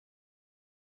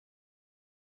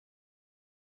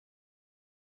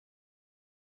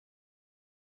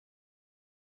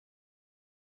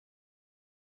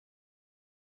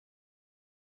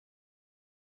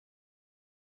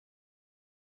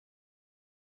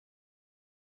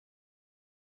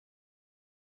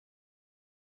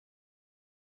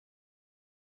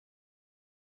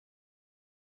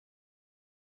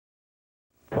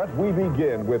But we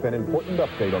begin with an important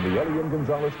update on the Ellie and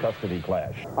Gonzalez custody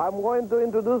clash. I'm going to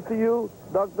introduce to you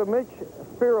Dr. Mitch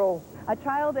Spero. A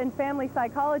child and family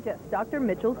psychologist, Dr.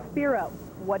 Mitchell Spero.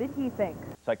 What did he think?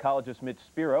 Psychologist Mitch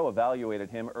Spero evaluated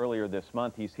him earlier this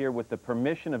month. He's here with the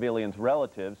permission of Ilian's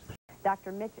relatives.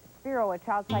 Dr. Mitch Spero, a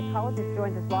child psychologist,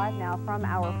 joins us live now from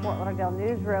our Fort Lauderdale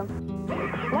newsroom.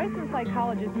 Licensed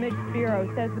psychologist Mitch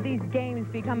Spero says with these games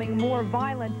becoming more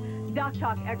violent, Doc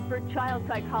Talk expert child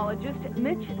psychologist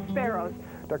Mitch Spero.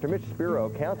 Dr. Mitch Spero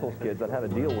counsels kids on how to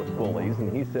deal with bullies,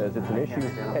 and he says it's an issue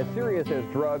as serious as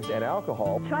drugs and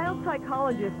alcohol. Child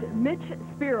psychologist Mitch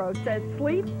Spero says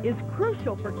sleep is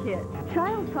crucial for kids.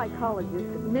 Child psychologist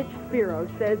Mitch Spero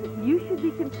says you should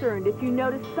be concerned if you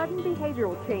notice sudden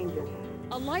behavioral changes.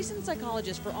 A licensed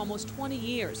psychologist for almost 20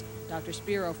 years, Dr.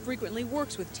 Spero frequently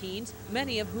works with teens,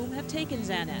 many of whom have taken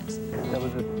Xanax. That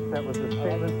was a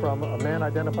statement from a man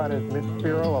identified as Mitch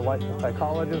Spero, a licensed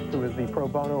psychologist who is the pro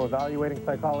bono evaluating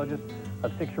psychologist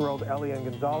of 6-year-old Ellie and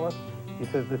Gonzalez. He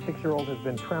says the 6-year-old has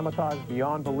been traumatized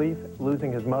beyond belief,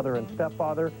 losing his mother and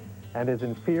stepfather, and is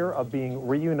in fear of being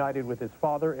reunited with his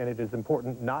father, and it is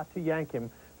important not to yank him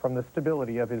from the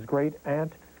stability of his great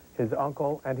aunt, his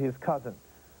uncle, and his cousin.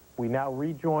 We now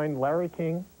rejoin Larry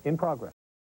King in progress.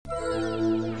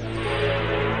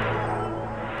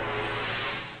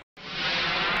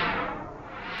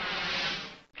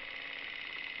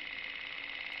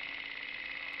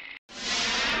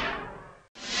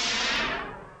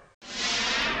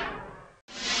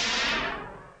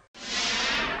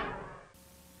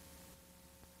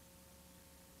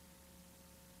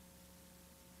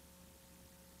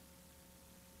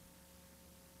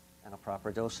 And a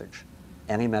proper dosage.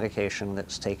 Any medication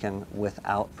that's taken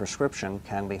without prescription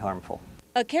can be harmful.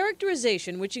 A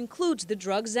characterization which includes the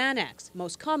drug Xanax,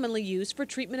 most commonly used for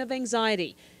treatment of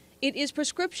anxiety. It is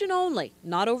prescription only,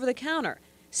 not over the counter.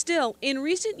 Still, in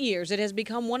recent years, it has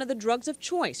become one of the drugs of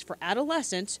choice for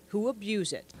adolescents who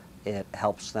abuse it. It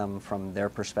helps them, from their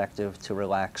perspective, to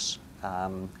relax.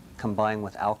 Combined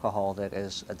with alcohol that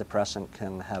is a depressant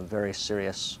can have very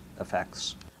serious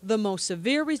effects. The most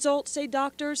severe results, say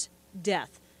doctors,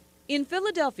 death. In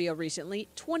Philadelphia recently,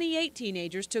 28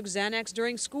 teenagers took Xanax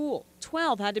during school.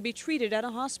 12 had to be treated at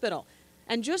a hospital.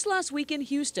 And just last week in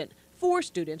Houston, 4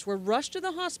 students were rushed to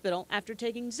the hospital after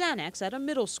taking Xanax at a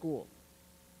middle school.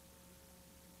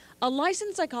 A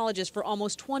licensed psychologist for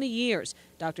almost 20 years,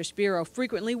 Dr. Spero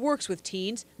frequently works with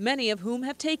teens, many of whom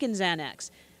have taken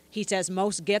Xanax. He says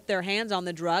most get their hands on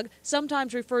the drug,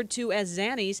 sometimes referred to as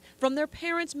Xannies, from their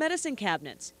parents' medicine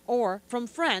cabinets or from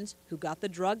friends who got the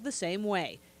drug the same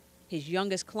way. His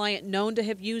youngest client known to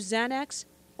have used Xanax,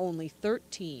 only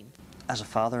 13. As a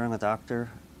father and a doctor,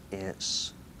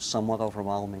 it's somewhat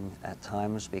overwhelming at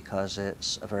times because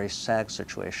it's a very sad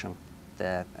situation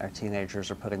that our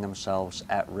teenagers are putting themselves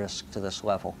at risk to this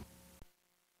level.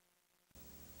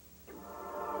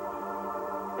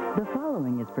 The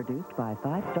following is produced by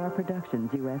 5 Star Productions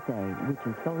USA, which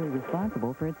is solely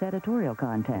responsible for its editorial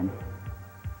content.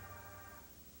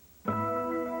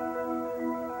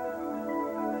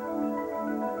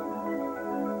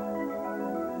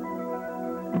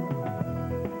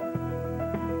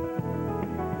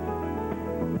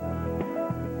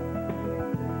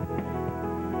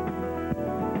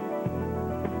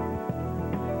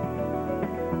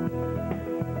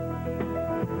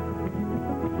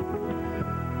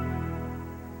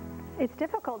 It's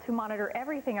difficult to monitor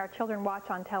everything our children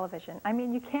watch on television. I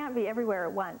mean, you can't be everywhere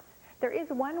at once. There is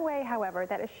one way, however,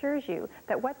 that assures you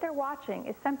that what they're watching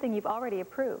is something you've already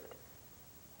approved.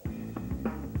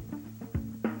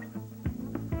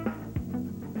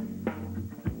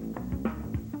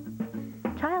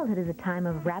 Childhood is a time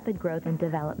of rapid growth and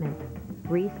development.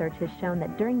 Research has shown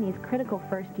that during these critical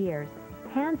first years,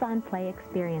 hands-on play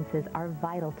experiences are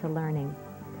vital to learning.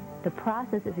 The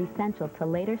process is essential to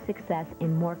later success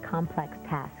in more complex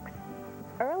tasks.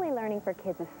 Early learning for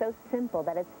kids is so simple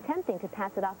that it's tempting to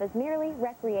pass it off as merely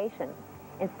recreation,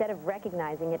 instead of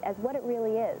recognizing it as what it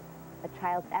really is, a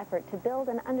child's effort to build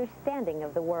an understanding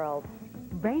of the world.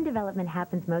 Brain development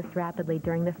happens most rapidly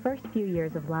during the first few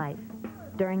years of life.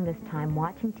 During this time,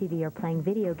 watching TV or playing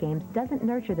video games doesn't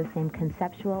nurture the same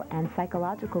conceptual and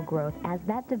psychological growth as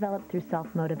that developed through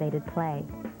self-motivated play.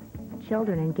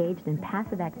 Children engaged in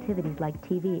passive activities like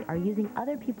TV are using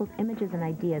other people's images and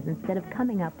ideas instead of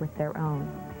coming up with their own.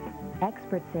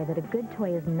 Experts say that a good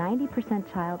toy is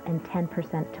 90% child and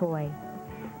 10% toy.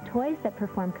 Toys that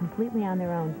perform completely on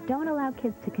their own don't allow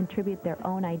kids to contribute their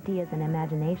own ideas and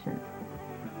imaginations.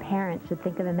 Parents should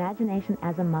think of imagination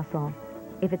as a muscle.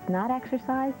 If it's not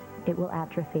exercised, it will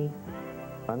atrophy.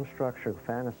 Unstructured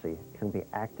fantasy can be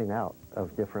acting out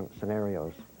of different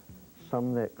scenarios.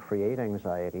 some that create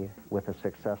anxiety with a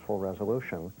successful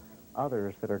resolution,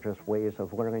 others that are just ways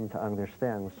of learning to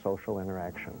understand social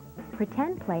interaction.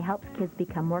 Pretend play helps kids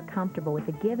become more comfortable with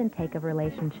the give and take of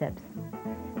relationships.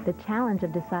 The challenge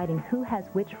of deciding who has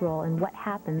which role and what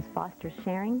happens fosters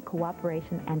sharing,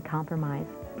 cooperation, and compromise.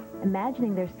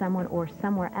 Imagining there's someone or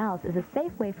somewhere else is a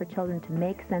safe way for children to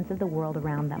make sense of the world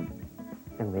around them.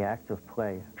 In the act of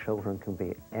play, children can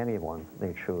be anyone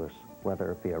they choose,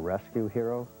 whether it be a rescue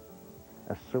hero,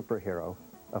 a superhero,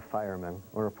 a fireman,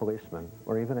 or a policeman,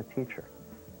 or even a teacher.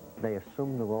 They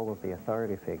assume the role of the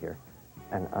authority figure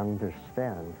and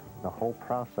understand the whole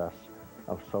process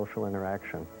of social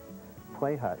interaction.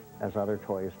 Play Hut, as other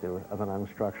toys do of an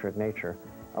unstructured nature,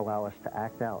 allow us to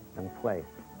act out and play,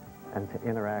 and to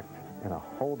interact in a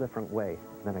whole different way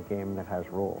than a game that has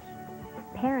rules.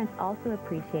 Parents also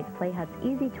appreciate Play Hut's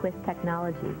Easy Twist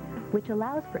technology, which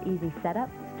allows for easy setup,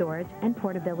 storage, and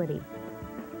portability.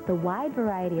 The wide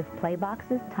variety of play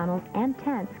boxes, tunnels, and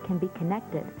tents can be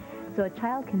connected, so a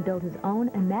child can build his own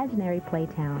imaginary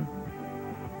playtown.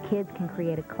 Kids can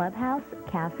create a clubhouse,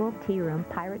 castle, tea room,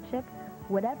 pirate ship,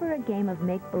 whatever a game of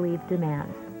make-believe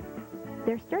demands.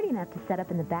 They're sturdy enough to set up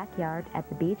in the backyard, at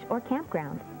the beach, or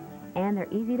campground, and they're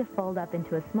easy to fold up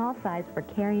into a small size for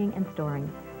carrying and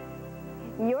storing.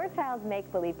 Your child's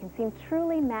make-believe can seem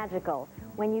truly magical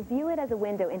when you view it as a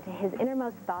window into his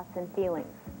innermost thoughts and feelings.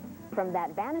 From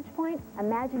that vantage point,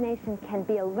 imagination can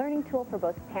be a learning tool for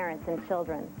both parents and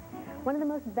children. One of the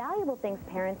most valuable things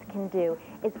parents can do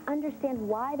is understand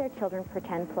why their children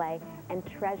pretend play and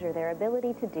treasure their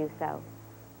ability to do so.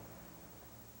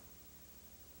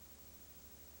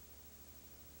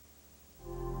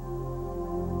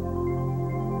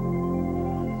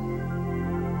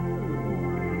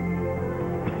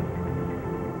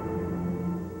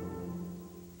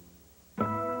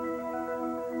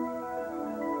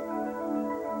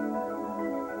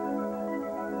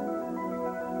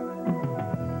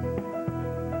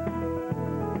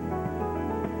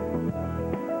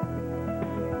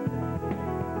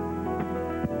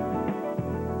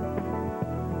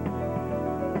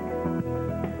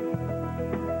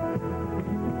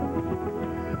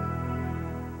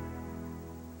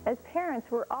 As parents,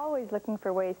 we're always looking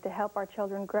for ways to help our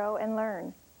children grow and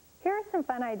learn. Here are some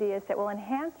fun ideas that will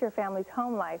enhance your family's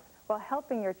home life while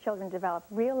helping your children develop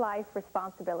real-life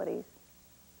responsibilities.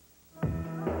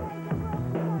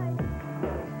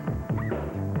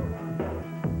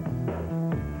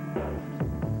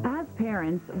 As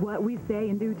parents, what we say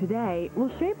and do today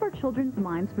will shape our children's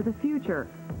minds for the future.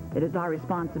 It is our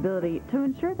responsibility to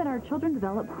ensure that our children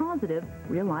develop positive,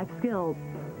 real-life skills.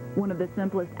 One of the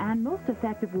simplest and most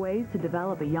effective ways to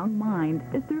develop a young mind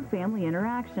is through family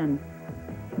interaction.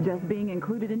 Just being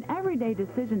included in everyday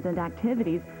decisions and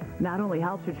activities not only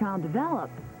helps your child develop,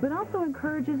 but also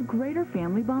encourages greater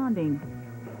family bonding.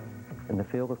 In the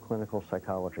field of clinical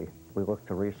psychology, we look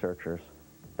to researchers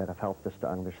that have helped us to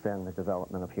understand the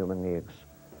development of human needs.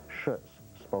 Schutz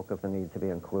spoke of the need to be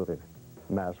included,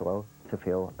 Maslow to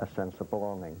feel a sense of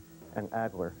belonging, and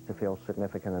Adler to feel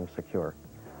significant and secure.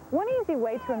 One easy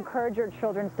way to encourage your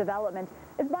children's development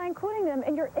is by including them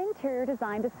in your interior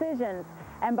design decisions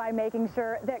and by making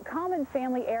sure that common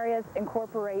family areas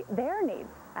incorporate their needs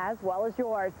as well as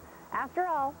yours. After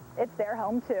all, it's their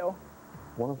home too.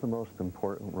 One of the most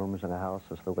important rooms in a house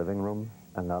is the living room.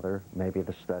 Another may be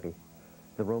the study,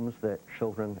 the rooms that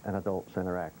children and adults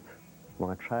interact.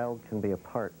 When a child can be a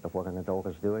part of what an adult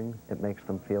is doing, it makes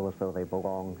them feel as though they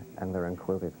belong and they're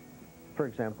included. For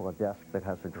example, a desk that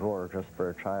has a drawer just for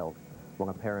a child, when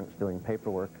a parent's doing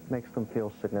paperwork, makes them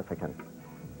feel significant.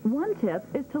 One tip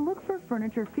is to look for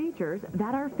furniture features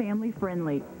that are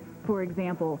family-friendly. For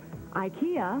example,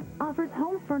 IKEA offers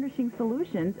home furnishing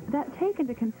solutions that take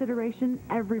into consideration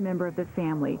every member of the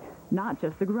family, not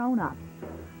just the grown-ups.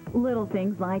 Little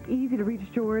things like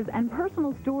easy-to-reach drawers and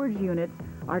personal storage units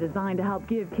are designed to help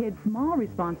give kids small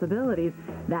responsibilities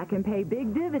that can pay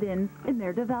big dividends in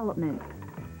their development.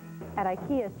 At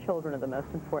IKEA, children are the most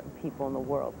important people in the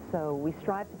world, so we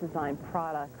strive to design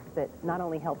products that not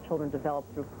only help children develop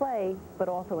through play, but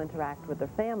also interact with their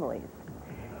families.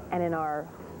 And in our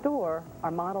store,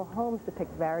 our model homes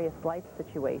depict various life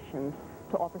situations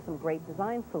to offer some great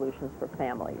design solutions for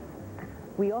families.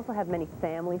 We also have many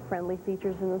family-friendly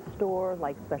features in the store,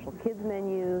 like special kids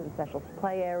menus and special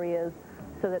play areas,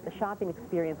 so that the shopping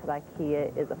experience at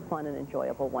IKEA is a fun and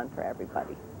enjoyable one for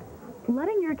everybody.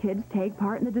 Letting your kids take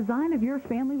part in the design of your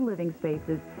family living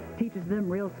spaces teaches them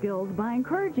real skills by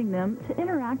encouraging them to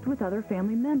interact with other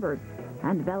family members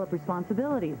and develop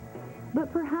responsibilities.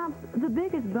 But perhaps the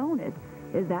biggest bonus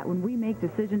is that when we make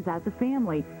decisions as a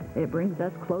family, it brings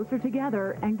us closer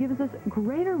together and gives us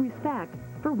greater respect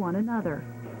for one another.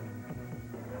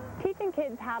 Teaching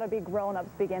kids how to be grown-ups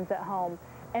begins at home.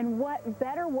 And what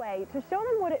better way to show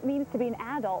them what it means to be an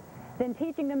adult than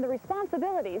teaching them the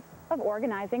responsibilities of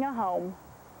organizing a home.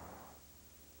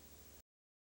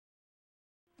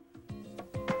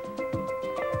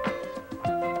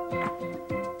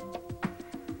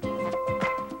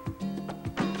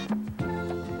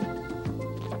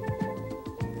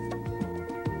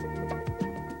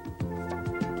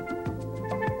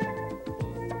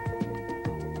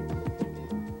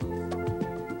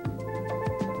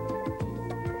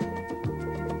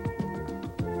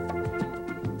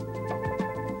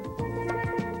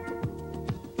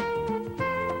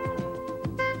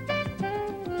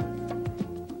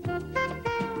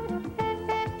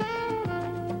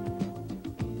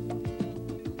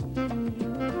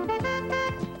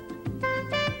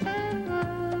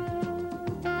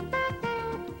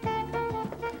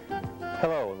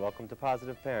 Hello and welcome to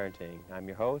Positive Parenting. I'm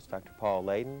your host, Dr. Paul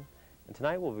Layden, and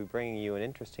tonight we'll be bringing you an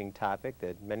interesting topic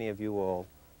that many of you will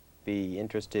be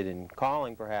interested in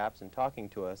calling perhaps and talking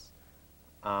to us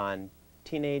on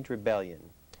teenage rebellion.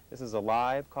 This is a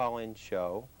live call-in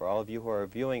show for all of you who are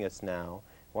viewing us now.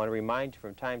 I want to remind you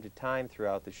from time to time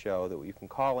throughout the show that you can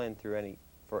call in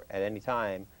at any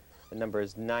time. The number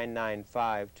is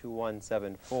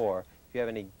 995-2174 if you have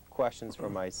any questions for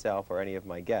myself or any of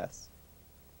my guests.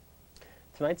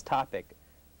 Tonight's topic,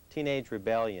 teenage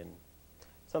rebellion,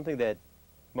 something that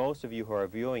most of you who are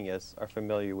viewing us are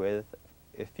familiar with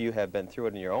if you have been through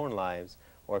it in your own lives,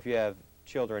 or if you have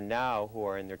children now who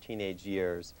are in their teenage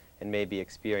years and may be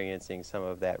experiencing some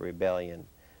of that rebellion.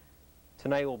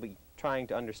 Tonight we'll be trying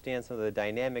to understand some of the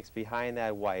dynamics behind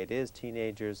that, why it is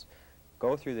teenagers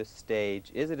go through this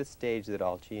stage. Is it a stage that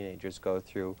all teenagers go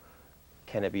through?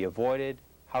 Can it be avoided?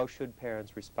 How should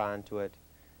parents respond to it?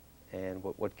 And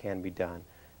what can be done.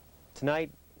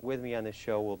 Tonight, with me on this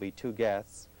show will be two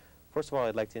guests. First of all,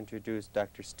 I'd like to introduce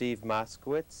Dr. Steve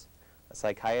Moskowitz, a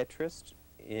psychiatrist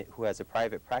who has a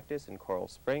private practice in Coral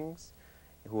Springs,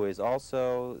 who is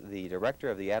also the director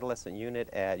of the adolescent unit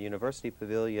at University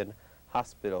Pavilion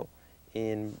Hospital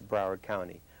in Broward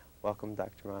County. Welcome,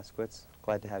 Dr. Moskowitz.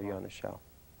 Glad to have you on the show.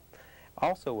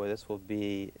 Also with us will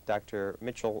be Dr.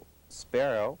 Mitch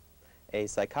Spero, a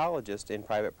psychologist in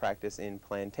private practice in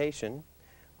Plantation,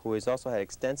 who has also had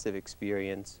extensive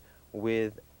experience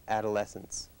with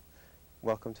adolescents.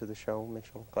 Welcome to the show,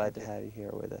 Mitchell. Glad to have you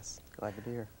here with us. Glad to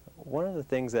be here. One of the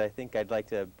things that I think I'd like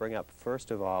to bring up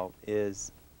first of all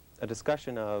is a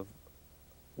discussion of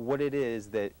what it is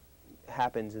that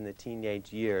happens in the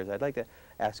teenage years. I'd like to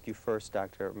ask you first,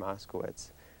 Dr.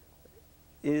 Moskowitz,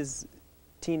 is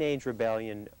teenage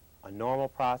rebellion a normal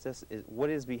process? What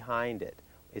is behind it?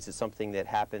 Is it something that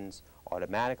happens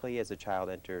automatically as a child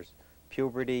enters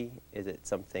puberty? Is it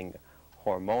something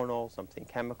hormonal, something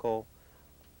chemical?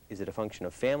 Is it a function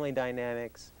of family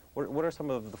dynamics? What are some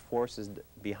of the forces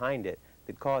behind it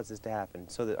that cause this to happen,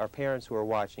 so that our parents who are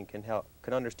watching can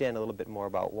understand a little bit more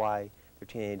about why their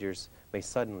teenagers may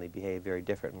suddenly behave very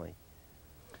differently?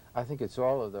 I think it's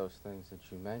all of those things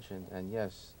that you mentioned, and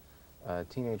yes,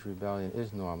 teenage rebellion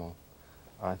is normal.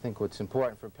 I think what's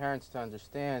important for parents to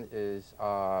understand is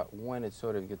when it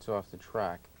sort of gets off the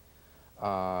track,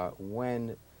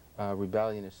 when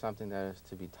rebellion is something that is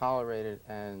to be tolerated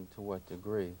and to what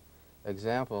degree.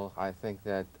 Example, I think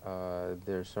that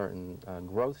there are certain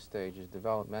growth stages,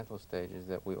 developmental stages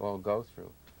that we all go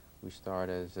through. We start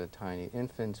as tiny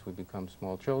infants, we become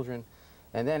small children,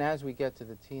 and then as we get to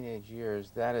the teenage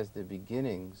years, that is the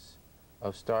beginnings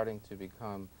of starting to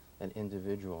become an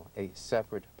individual, a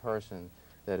separate person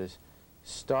that is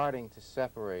starting to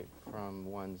separate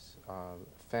from one's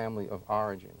family of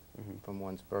origin, from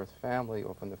one's birth family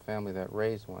or from the family that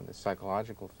raised one, the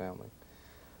psychological family.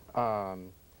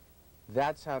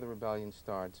 That's how the rebellion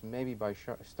starts, maybe by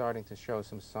starting to show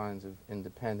some signs of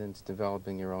independence,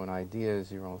 developing your own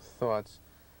ideas, your own thoughts.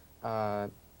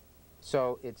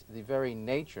 So it's the very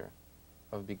nature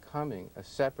of becoming a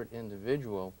separate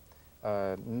individual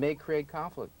may create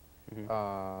conflict.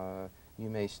 You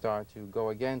may start to go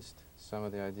against some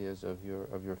of the ideas of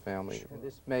your family. Sure. And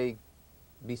this may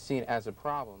be seen as a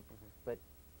problem, but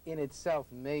in itself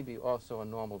may be also a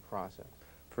normal process.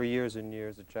 For years and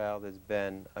years, a child has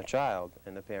been a child,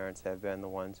 and the parents have been the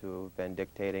ones who have been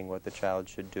dictating what the child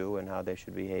should do and how they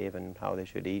should behave and how they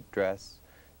should eat, dress,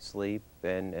 sleep,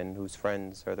 and whose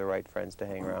friends are the right friends to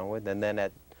hang around with. And then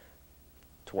at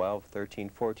 12, 13,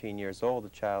 14 years old, the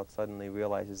child suddenly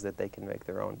realizes that they can make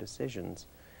their own decisions,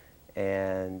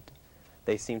 and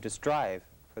they seem to strive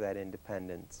for that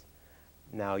independence.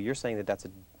 Now, you're saying that that's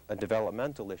a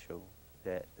developmental issue,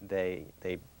 that they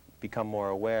become more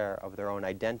aware of their own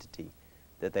identity,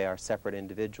 that they are separate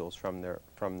individuals from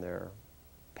their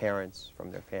parents,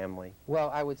 from their family. Well,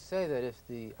 I would say that if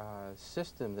the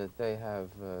system that they have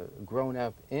grown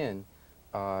up in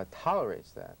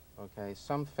tolerates that, okay,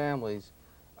 some families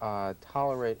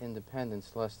tolerate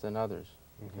independence less than others,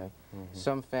 okay?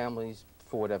 Some families,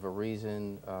 for whatever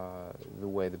reason, the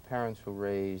way the parents were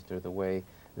raised or the way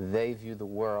they view the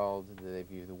world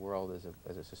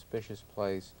as a suspicious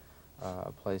place,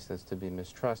 a place that's to be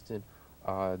mistrusted.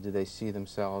 Do they see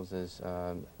themselves as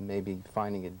maybe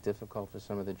finding it difficult for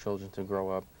some of the children to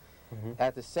grow up?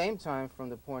 At the same time, from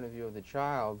the point of view of the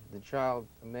child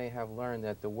may have learned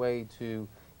that the way to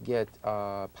get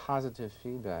positive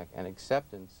feedback and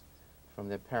acceptance from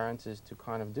their parents is to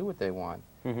kind of do what they want.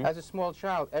 As a small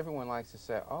child, everyone likes to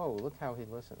say, "Oh, look how he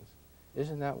listens.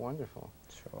 Isn't that wonderful?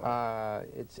 Sure.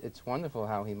 It's wonderful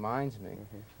how he minds me."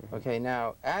 Okay,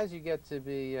 now, as you get to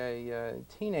be a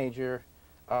teenager,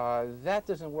 that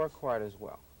doesn't work quite as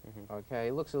well. Okay,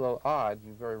 it looks a little odd.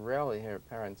 You very rarely hear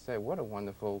parents say, "What a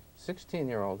wonderful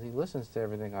 16-year-old. He listens to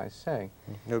everything I say."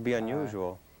 It would be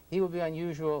unusual. He would be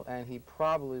unusual, and he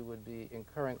probably would be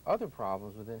incurring other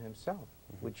problems within himself,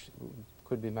 which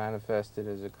could be manifested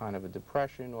as a kind of a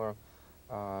depression or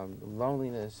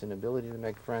loneliness, inability to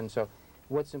make friends. So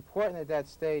what's important at that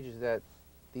stage is that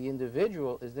the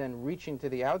individual is then reaching to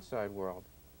the outside world.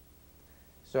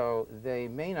 So they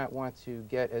may not want to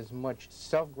get as much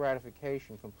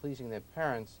self-gratification from pleasing their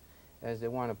parents as they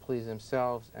want to please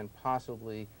themselves and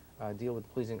possibly deal with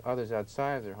pleasing others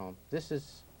outside of their home. This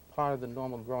is part of the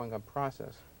normal growing up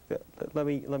process. Let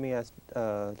me ask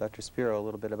Dr. Spero a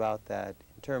little bit about that.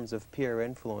 In terms of peer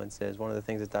influences, one of the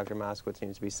things that Dr. Moskowitz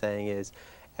seems to be saying is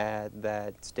at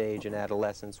that stage in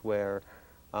adolescence where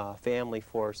family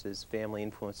forces, family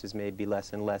influences may be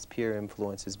less and less, peer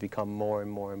influences become more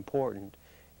and more important,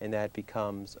 and that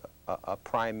becomes a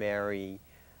primary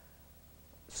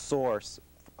source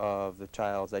of the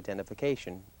child's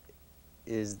identification.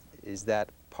 Is that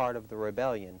part of the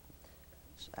rebellion?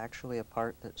 It's actually a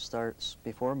part that starts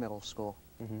before middle school.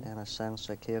 In a sense,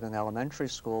 a kid in elementary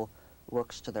school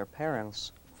looks to their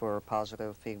parents for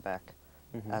positive feedback.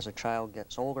 As a child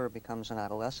gets older, becomes an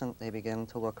adolescent, they begin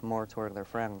to look more toward their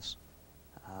friends.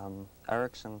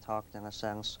 Erickson talked, in a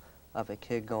sense, of a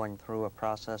kid going through a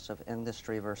process of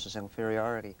industry versus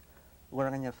inferiority,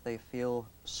 learning if they feel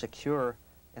secure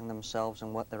in themselves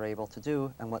and what they're able to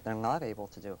do and what they're not able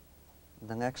to do.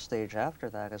 The next stage after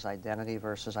that is identity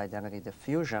versus identity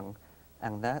diffusion,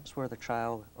 and that's where the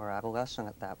child or adolescent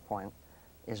at that point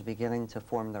is beginning to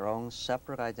form their own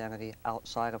separate identity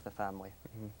outside of the family,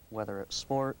 whether it's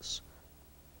sports,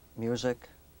 music,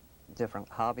 different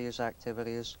hobbies,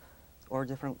 activities, or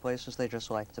different places they just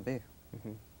like to be.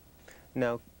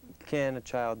 Now, can a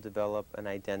child develop an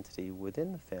identity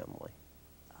within the family?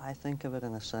 I think of it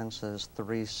in a sense as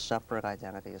three separate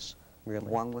identities. Really?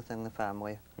 One within the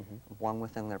family, one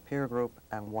within their peer group,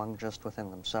 and one just within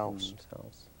themselves.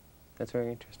 That's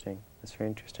very interesting. That's very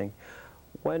interesting.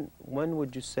 When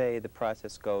would you say the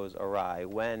process goes awry?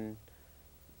 When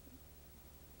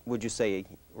would you say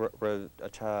a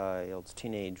child's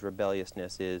teenage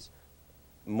rebelliousness is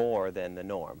more than the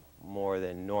norm, more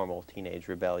than normal teenage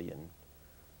rebellion?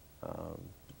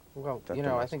 Well, you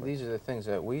know, I think these are the things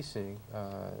that we see,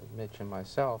 Mitch and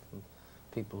myself, and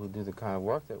people who do the kind of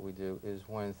work that we do, is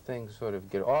when things sort of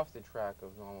get off the track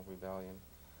of normal rebellion.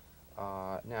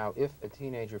 Now, if a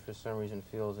teenager for some reason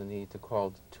feels a need to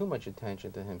call too much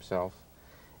attention to himself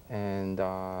and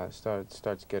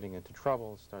starts getting into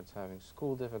trouble, starts having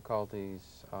school difficulties,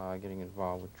 getting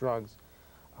involved with drugs,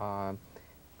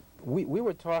 we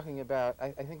were talking about,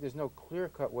 I think there's no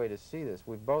clear-cut way to see this.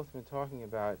 We've both been talking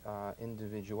about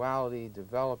individuality,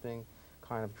 developing,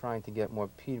 kind of trying to get more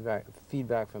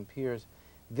feedback from peers.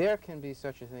 There can be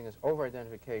such a thing as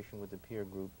over-identification with the peer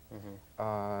group,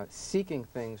 seeking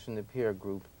things from the peer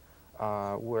group,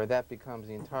 where that becomes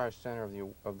the entire center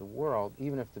of the world,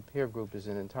 even if the peer group is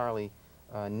an entirely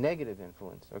negative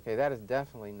influence. Okay, that is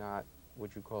definitely not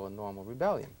what you call a normal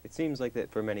rebellion. It seems like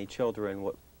that for many children,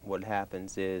 what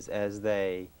happens is as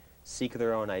they seek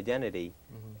their own identity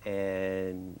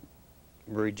and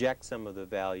reject some of the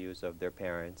values of their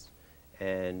parents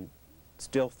and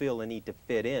still feel the need to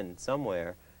fit in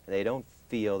somewhere, and they don't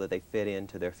feel that they fit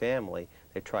into their family,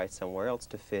 they try somewhere else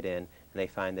to fit in, and they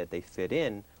find that they fit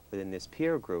in within this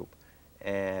peer group,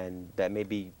 and that may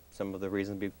be some of the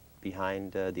reasons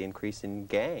behind the increase in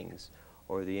gangs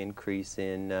or the increase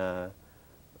in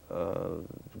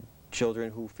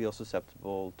children who feel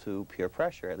susceptible to peer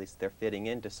pressure. At least they're fitting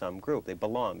into some group. They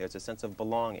belong. There's a sense of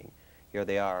belonging. here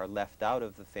they are left out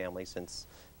of the family since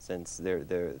they're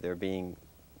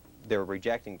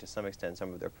rejecting to some extent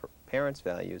some of their parents'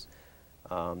 values.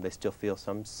 They still feel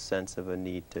some sense of a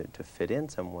need to fit in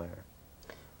somewhere.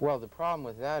 Well, the problem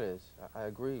with that is, I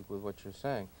agree with what you're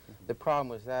saying. The problem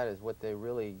with that is what they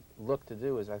really look to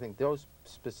do is, I think those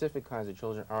specific kinds of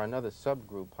children are another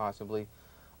subgroup, possibly,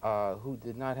 who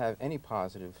did not have any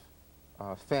positive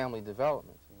family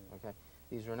development. Okay,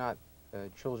 these are not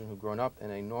children who've grown up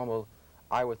in a normal,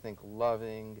 I would think,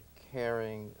 loving,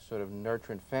 caring, sort of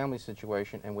nurturant family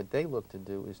situation, and what they look to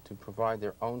do is to provide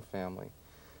their own family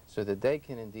so that they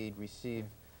can indeed receive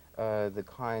the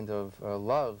kind of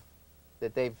love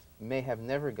that they may have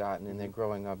never gotten in their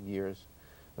growing up years.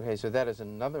 Okay, so that is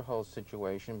another whole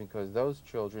situation because those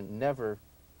children never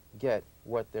get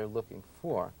what they're looking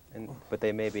for. But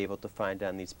they may be able to find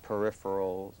on these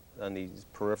peripheral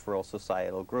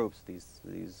societal groups,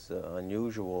 these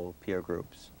unusual peer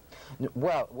groups.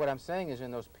 Well, what I'm saying is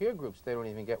in those peer groups, they don't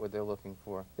even get what they're looking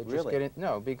for. They just Really? get in,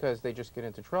 no, because they just get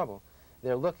into trouble.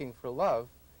 They're looking for love.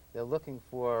 They're looking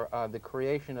for the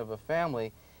creation of a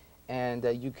family, and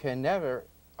you can never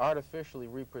artificially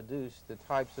reproduce the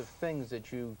types of things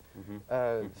that you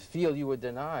feel you were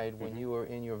denied when you were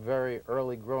in your very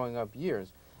early growing up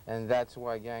years. And that's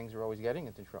why gangs are always getting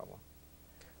into trouble.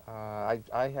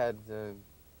 I had the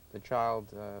child,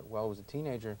 well, it was a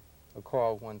teenager, a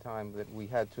call one time that we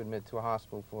had to admit to a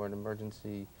hospital for an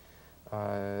emergency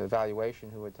evaluation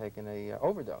who had taken a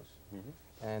overdose.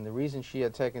 And the reason she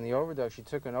had taken the overdose, she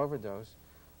took an overdose,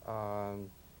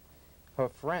 her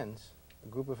friends, a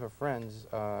group of her friends,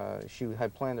 she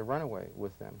had planned to run away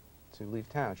with them to leave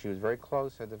town. She was very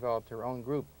close, had developed her own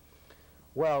group.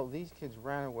 Well, these kids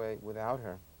ran away without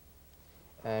her.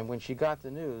 And when she got the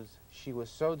news, she was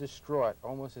so distraught,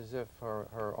 almost as if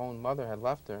her own mother had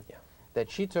left her,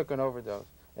 that she took an overdose.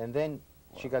 And then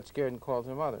she got scared and called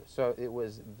her mother. So it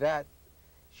was that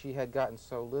she had gotten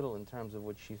so little in terms of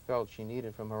what she felt she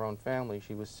needed from her own family.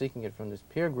 She was seeking it from this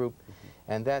peer group,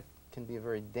 and that can be a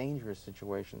very dangerous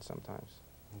situation sometimes.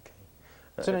 Okay.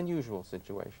 It's an unusual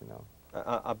situation, though.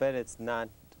 I bet it's not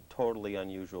totally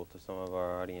unusual to some of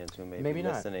our audience who may be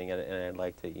listening, and I'd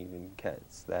like to even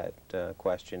cast that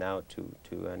question out to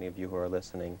any of you who are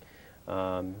listening.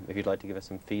 If you'd like to give us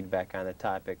some feedback on the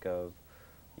topic of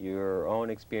your own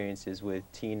experiences with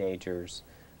teenagers,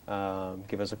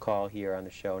 give us a call here on the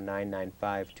show,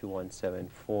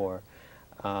 995-2174.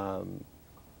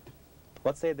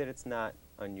 Let's say that it's not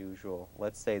unusual.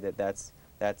 Let's say that that's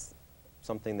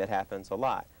something that happens a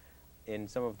lot. In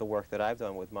some of the work that I've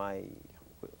done with my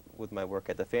work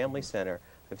at the Family Center,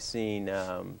 I've seen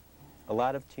a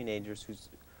lot of teenagers whose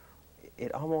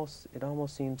it almost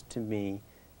seems to me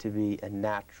to be a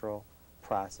natural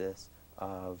process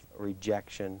of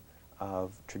rejection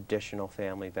of traditional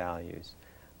family values.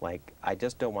 Like, I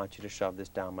just don't want you to shove this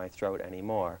down my throat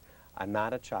anymore. I'm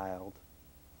not a child.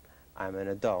 I'm an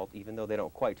adult, even though they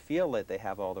don't quite feel that they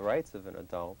have all the rights of an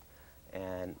adult.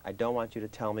 And I don't want you to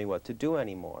tell me what to do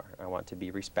anymore. I want to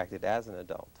be respected as an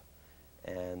adult.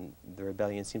 And the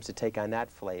rebellion seems to take on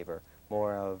that flavor,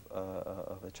 more of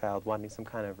a child wanting some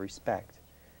kind of respect.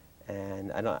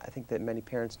 And I think that many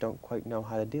parents don't quite know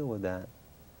how to deal with that,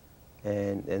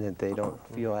 and that they don't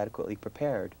feel adequately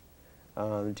prepared.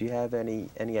 Do you have any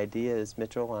ideas,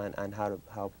 Mitchell, on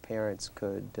how parents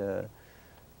could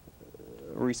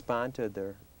respond to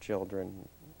their children,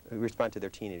 respond to their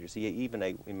teenagers? See, even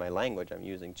in my language, I'm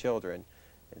using children,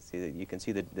 and see that you can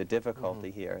see the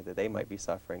difficulty here that they might be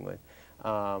suffering with,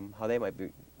 how they might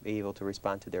be able to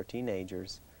respond to their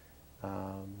teenagers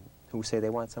who say they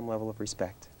want some level of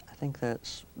respect. I think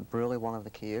that's really one of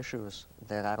the key issues,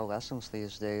 that adolescence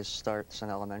these days starts in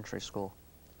elementary school.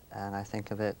 And I think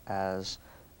of it as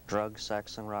drugs,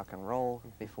 sex, and rock and roll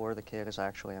before the kid is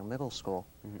actually in middle school.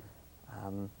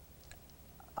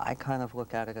 I kind of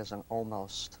look at it as an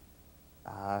almost.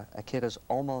 A kid is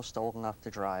almost old enough to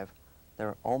drive.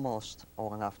 They're almost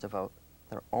old enough to vote.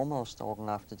 They're almost old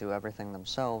enough to do everything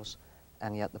themselves,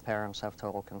 and yet the parents have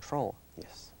total control.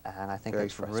 Yes. And I think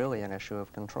it's really an issue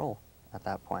of control at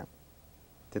that point.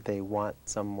 That they want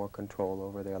some more control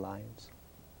over their lives?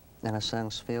 In a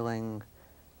sense, feeling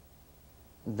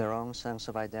their own sense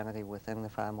of identity within the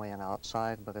family and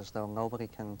outside, but as though nobody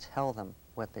can tell them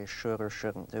what they should or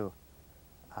shouldn't do.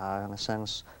 In a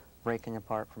sense, breaking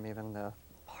apart from even the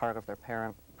part of their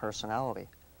parent personality.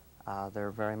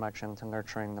 They're very much into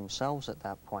nurturing themselves at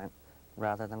that point,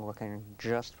 rather than looking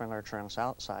just for nurturance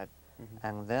outside.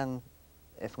 And then,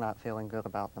 if not feeling good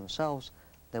about themselves,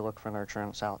 they look for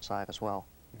nurturance outside as well.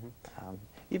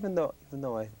 Even though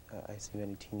I see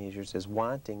many teenagers as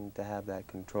wanting to have that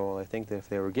control, I think that if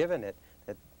they were given it,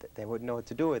 that they wouldn't know what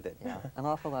to do with it. Yeah, an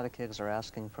awful lot of kids are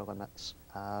asking for limits.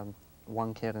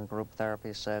 One kid in group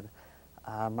therapy said,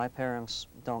 my parents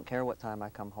don't care what time I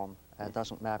come home. It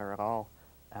doesn't matter at all.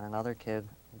 And another kid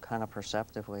kind of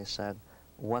perceptively said,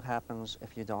 what happens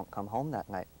if you don't come home that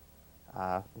night?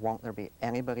 Won't there be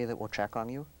anybody that will check on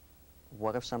you?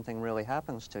 What if something really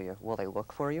happens to you? Will they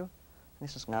look for you? And he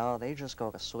says, no, they just go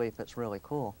to sleep. It's really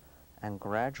cool. And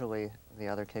gradually, the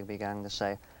other kid began to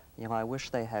say, you know, I wish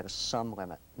they had some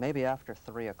limit. Maybe after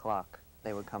 3 o'clock,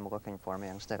 they would come looking for me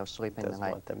instead of sleeping the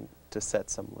night. Want them to set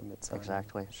some limits on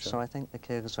Exactly. Sure. So I think the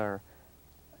kids are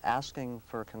asking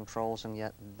for controls, and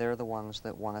yet they're the ones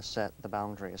that want to set the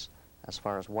boundaries as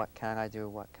far as what can I do,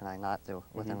 what can I not do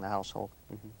within the household.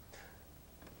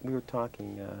 We were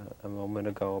talking a moment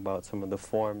ago about some of the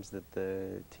forms that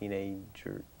the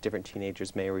different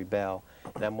teenagers may rebel,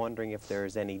 and I'm wondering if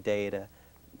there's any data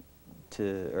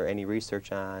or any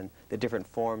research on the different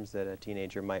forms that a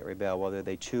teenager might rebel, whether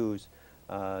they choose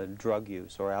drug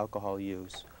use or alcohol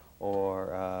use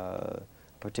or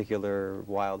particular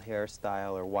wild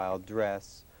hairstyle or wild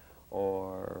dress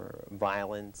or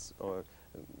violence, or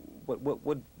what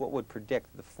would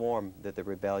predict the form that the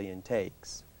rebellion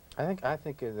takes? I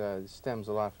think it stems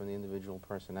a lot from the individual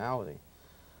personality,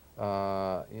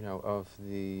 you know, of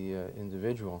the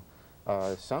individual.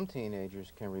 Some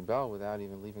teenagers can rebel without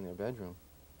even leaving their bedroom.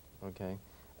 Okay,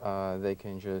 they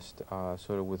can just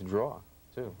sort of withdraw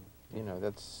too. You know,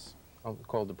 that's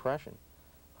called depression.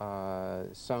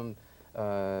 Some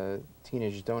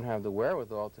teenagers don't have the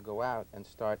wherewithal to go out and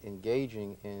start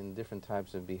engaging in different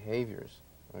types of behaviors.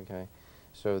 Okay,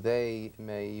 so they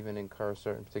may even incur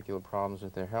certain particular problems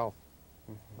with their health.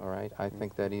 All right, I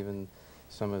think that even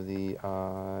some of the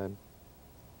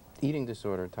eating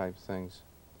disorder type things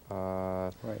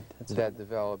that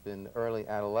develop in early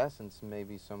adolescence may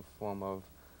be some form of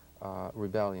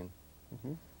rebellion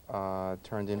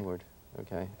turned inward.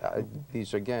 Okay,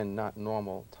 these are again not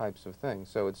normal types of things.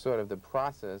 So it's sort of the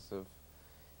process of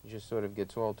just sort of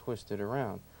gets all twisted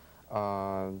around.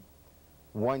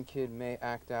 One kid may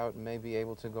act out and may be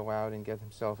able to go out and get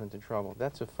himself into trouble.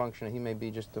 That's a function. He may be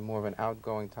just more of an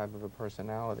outgoing type of a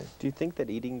personality. Do you think that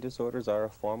eating disorders are a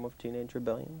form of teenage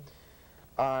rebellion?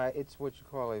 It's what you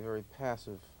call a very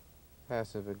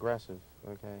passive-aggressive,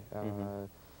 okay?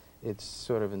 It's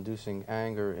sort of inducing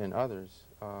anger in others.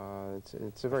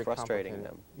 It's a very frustrating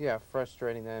them. Yeah,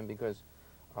 frustrating them because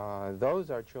those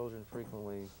are children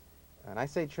frequently, and I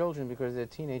say children because they're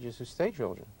teenagers who stay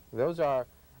children. Those are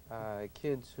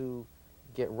kids who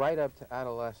get right up to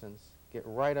adolescence, get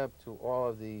right up to all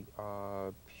of the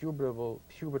pubertable,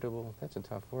 that's a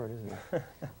tough word, isn't it?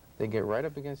 They get right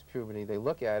up against puberty, they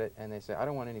look at it, and they say, I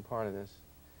don't want any part of this.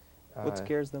 What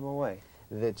scares them away?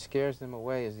 That scares them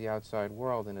away is the outside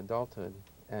world and adulthood,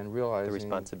 and realizing... The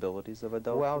responsibilities of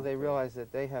adulthood? Well, they realize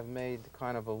that they have made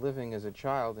kind of a living as a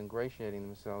child, ingratiating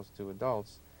themselves to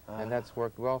adults, and that's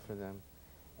worked well for them.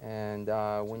 And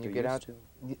when you get out,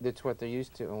 that's what they're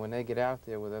used to, and when they get out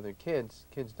there with other kids,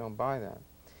 kids don't buy that.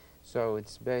 So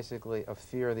it's basically a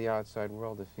fear of the outside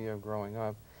world, a fear of growing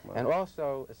up, and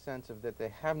also a sense of that they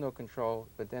have no control,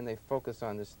 but then they focus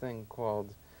on this thing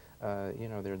called, you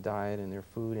know, their diet and their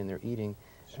food and their eating,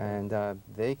 and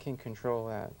they can control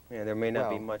that. Yeah, there may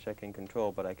not be much I can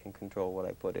control, but I can control what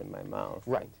I put in my mouth.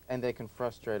 Right, and they can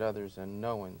frustrate others, and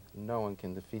no one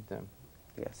can defeat them.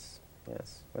 Yes.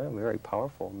 Yes, well, a very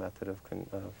powerful method of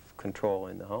control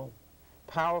in the home.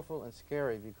 Powerful and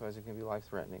scary because it can be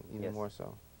life-threatening, even more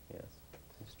so. Yes,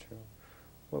 that's true.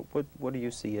 What do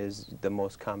you see as the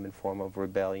most common form of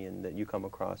rebellion that you come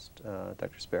across,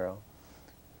 Dr. Spero?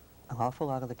 An awful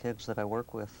lot of the kids that I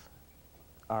work with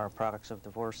are products of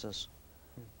divorces.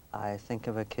 I think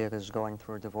of a kid as going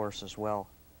through a divorce as well.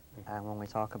 And when we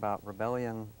talk about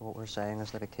rebellion, what we're saying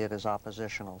is that a kid is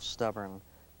oppositional, stubborn,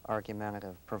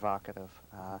 argumentative, provocative.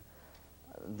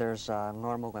 There's a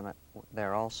normal limit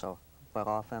there also, but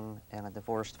often in a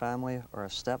divorced family or a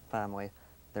step family,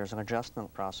 there's an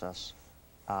adjustment process.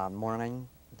 Mourning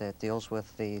that deals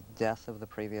with the death of the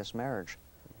previous marriage.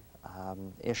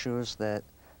 Issues that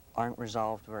aren't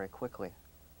resolved very quickly.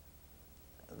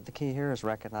 The key here is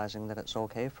recognizing that it's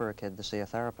okay for a kid to see a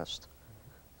therapist,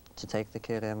 to take the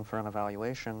kid in for an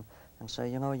evaluation and say,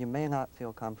 you know, you may not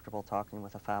feel comfortable talking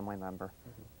with a family member,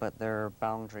 but there are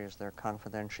boundaries, there are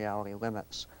confidentiality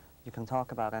limits. You can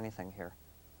talk about anything here.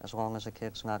 As long as a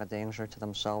kid's not a danger to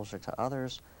themselves or to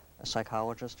others, a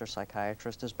psychologist or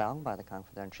psychiatrist is bound by the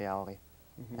confidentiality.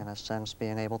 In a sense,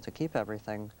 being able to keep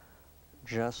everything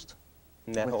just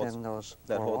within those four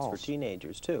That holds walls. for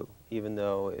teenagers, too. Even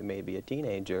though it may be a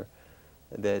teenager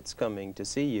that's coming to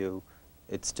see you,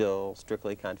 it's still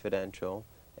strictly confidential,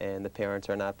 and the parents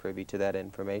are not privy to that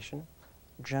information?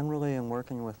 Generally, in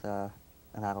working with an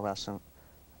adolescent,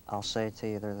 I'll say to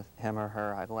either him or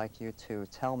her, I'd like you to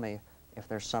tell me if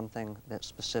there's something that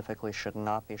specifically should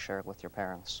not be shared with your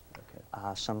parents.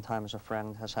 Okay. Sometimes a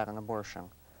friend has had an abortion.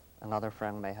 Another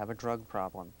friend may have a drug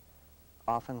problem.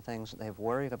 Often things that they've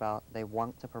worried about, they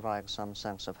want to provide some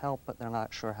sense of help, but they're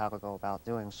not sure how to go about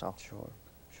doing so. Sure,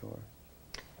 sure.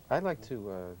 I'd like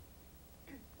to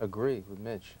agree with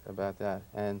Mitch about that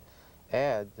and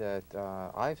add that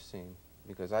I've seen,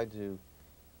 because I do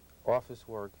office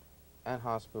work and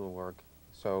hospital work,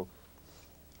 so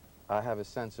I have a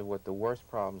sense of what the worst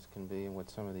problems can be and what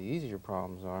some of the easier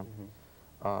problems are,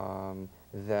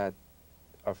 that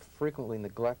a frequently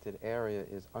neglected area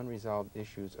is unresolved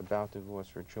issues about divorce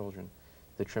for children.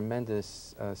 The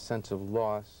tremendous sense of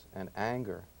loss and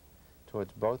anger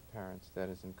towards both parents that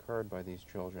is incurred by these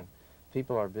children.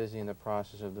 People are busy in the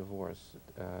process of divorce,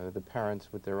 the parents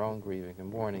with their own grieving and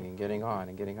mourning and getting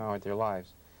on with their lives.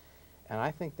 And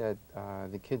I think that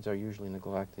the kids are usually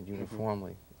neglected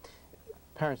uniformly.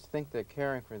 Parents think they're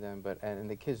caring for them, and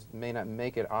the kids may not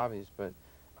make it obvious, but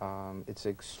it's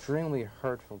an extremely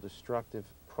hurtful, destructive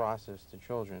process to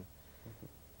children.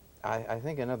 I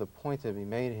think another point to be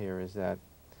made here is that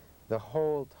the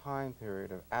whole time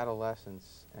period of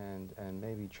adolescence and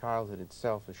maybe childhood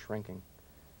itself is shrinking.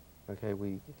 Okay,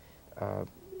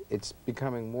 it's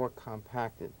becoming more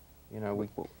compacted. You know,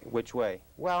 which way?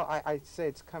 Well, I'd say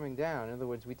it's coming down. In other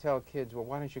words, we tell kids, well,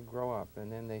 why don't you grow up? And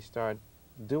then they start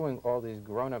doing all these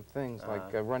grown-up things like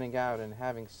running out and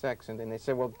having sex, and then they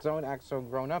say, well, don't act so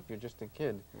grown up, you're just a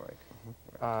kid.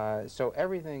 Right. So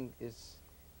everything is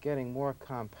getting more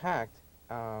compact.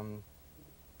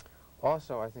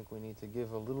 Also, I think we need to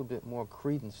give a little bit more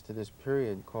credence to this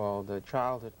period called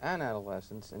childhood and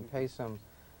adolescence and pay some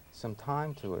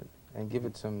time to it and give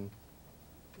it some,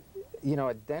 you know,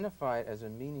 identify it as a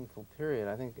meaningful period.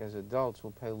 I think as adults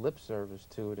we'll pay lip service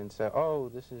to it and say, oh,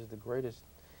 this is the greatest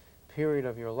period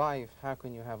of your life, how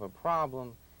can you have a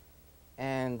problem?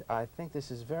 And I think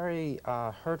this is very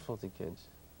hurtful to kids.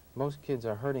 Most kids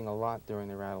are hurting a lot during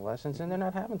their adolescence, and they're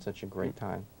not having such a great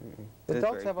time.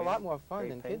 Adults have a lot more fun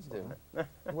than kids do,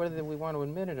 whether we want to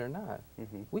admit it or not.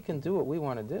 We can do what we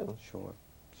want to do. Sure,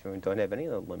 sure, and don't have any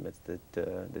of the limits that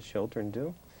the children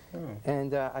do.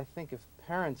 And I think if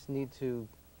parents need to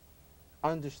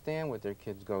understand what their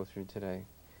kids go through today,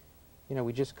 you know,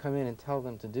 we just come in and tell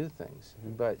them to do things.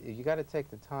 But you got to take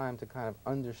the time to kind of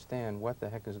understand what the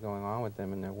heck is going on with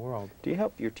them in their world. Do you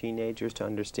help your teenagers to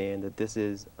understand that this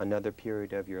is another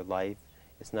period of your life?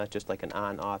 It's not just like an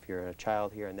on-off, you're a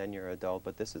child here and then you're an adult,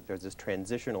 but there's this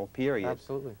transitional period.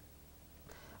 Absolutely.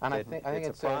 And I think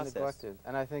it's neglected.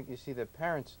 And I think you see that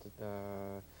parents,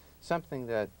 something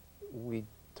that we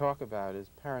talk about is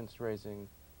parents raising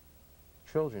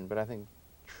children, but I think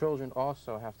children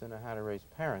also have to know how to raise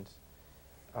parents.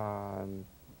 And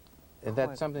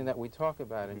that's something that we talk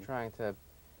about in trying to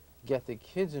get the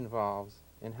kids involved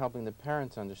in helping the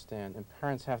parents understand, and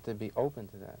parents have to be open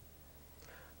to that.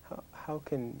 How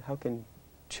can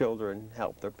children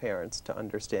help their parents to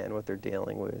understand what they're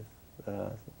dealing with,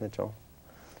 Mitchell?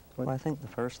 Well, I think the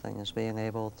first thing is being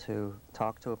able to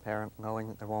talk to a parent knowing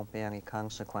that there won't be any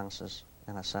consequences,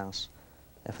 in a sense.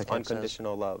 If a kid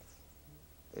unconditional love.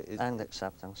 And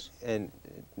acceptance. And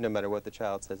no matter what the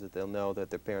child says, that they'll know that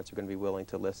their parents are going to be willing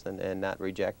to listen and not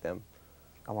reject them.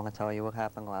 I want to tell you what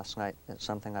happened last night. It's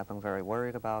something I've been very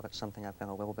worried about. It's something I've been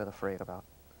a little bit afraid about.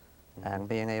 And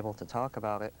being able to talk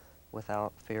about it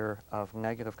without fear of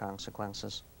negative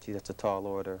consequences. Gee, that's a tall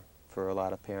order for a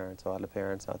lot of parents. A lot of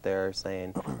parents out there are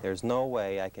saying, there's no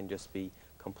way I can just be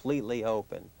completely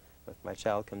open. If my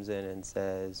child comes in and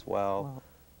says, well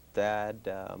Dad,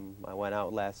 I went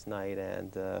out last night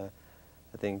and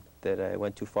I think that I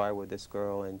went too far with this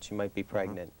girl and she might be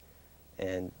pregnant.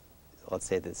 And let's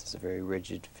say this is a very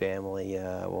rigid family.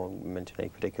 I won't mention any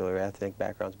particular ethnic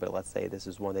backgrounds, but let's say this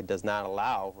is one that does not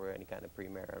allow for any kind of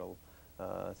premarital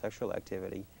sexual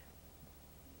activity.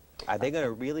 Are they going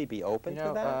to really be open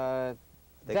to that?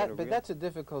 But that's a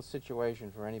difficult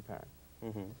situation for any parent.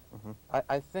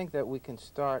 I think that we can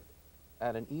start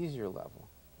at an easier level.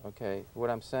 Okay,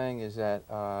 what I'm saying is that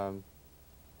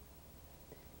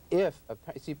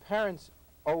see, parents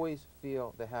always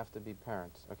feel they have to be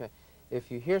parents, okay?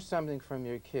 If you hear something from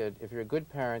your kid, if you're a good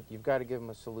parent, you've got to give him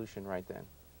a solution right then.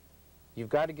 You've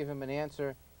got to give him an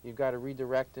answer, you've got to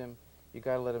redirect him, you've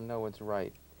got to let him know what's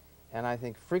right. And I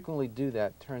think frequently do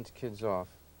that turns kids off,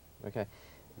 okay?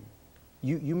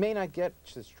 you may not get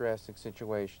to drastic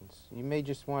situations. You may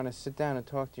just want to sit down and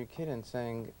talk to your kid and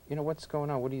saying, you know, what's going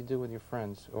on? What do you do with your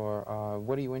friends? Or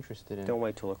what are you interested in? Don't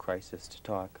wait till a crisis to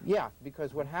talk. Yeah,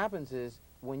 because what happens is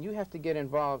when you have to get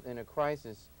involved in a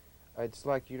crisis, it's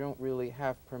like you don't really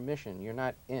have permission. You're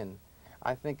not in.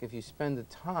 I think if you spend the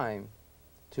time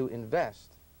to invest,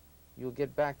 you'll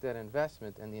get back that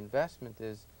investment, and the investment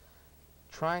is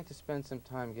trying to spend some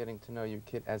time getting to know your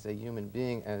kid as a human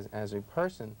being, as a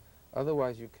person.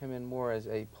 Otherwise, you come in more as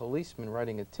a policeman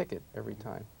writing a ticket every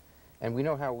time. And we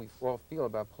know how we all feel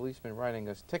about policemen writing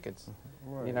us tickets.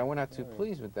 Right. You know, we're not too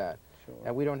pleased with that. Sure.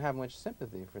 And we don't have much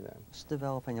sympathy for them. It's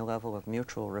developing a level of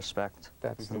mutual respect.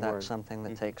 That's the and word. That's something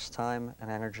that takes time and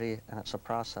energy, and it's a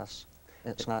process.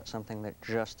 It's not something that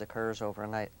just occurs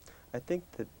overnight. I think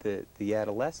that the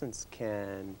adolescents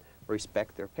can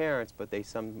respect their parents, but they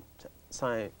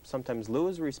sometimes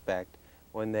lose respect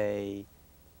when they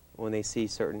see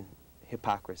certain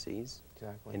hypocrisies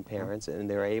in parents, and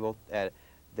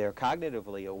they're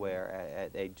cognitively aware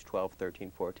at age 12,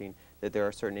 13, 14 that there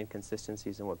are certain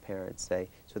inconsistencies in what parents say,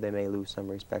 so they may lose some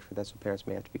respect for that. So parents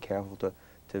may have to be careful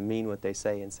to mean what they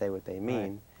say and say what they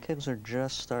mean. Right. Kids are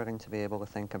just starting to be able to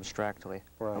think abstractly,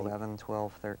 11,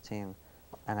 12, 13,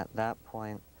 and at that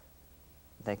point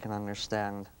they can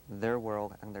understand their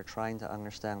world, and they're trying to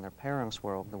understand their parents'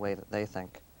 world the way that they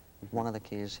think. One of the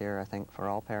keys here, I think, for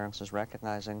all parents is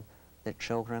recognizing that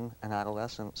children and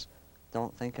adolescents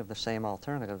don't think of the same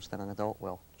alternatives that an adult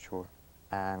will. Sure.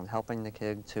 And helping the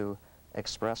kid to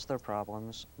express their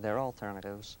problems, their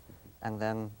alternatives, and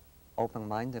then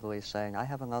open-mindedly saying, I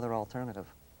have another alternative.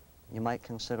 You might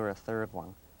consider a third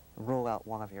one. Rule out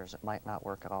one of yours. It might not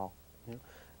work at all. Yeah.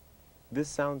 This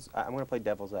sounds, I'm going to play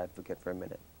devil's advocate for a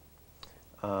minute.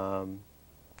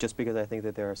 Just because I think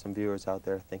that there are some viewers out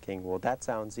there thinking, well, that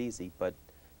sounds easy, but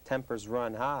tempers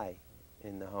run high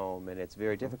in the home, and it's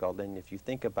very difficult. And if you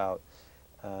think about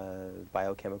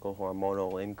biochemical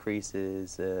hormonal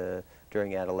increases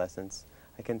during adolescence,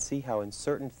 I can see how in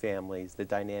certain families the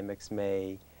dynamics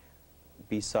may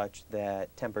be such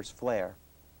that tempers flare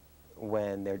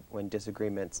when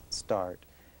disagreements start.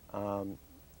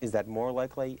 Is that more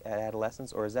likely at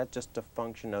adolescence, or is that just a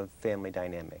function of family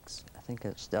dynamics? I think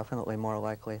it's definitely more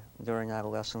likely during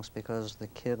adolescence because the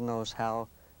kid knows how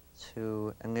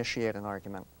to initiate an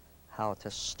argument, how to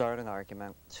start an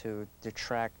argument, to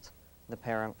detract the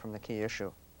parent from the key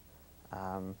issue.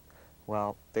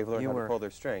 Well, they've learned how to pull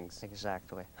their strings.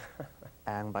 Exactly.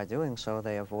 And by doing so,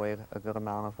 they avoid a good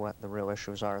amount of what the real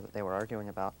issues are that they were arguing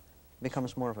about. It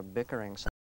becomes more of a bickering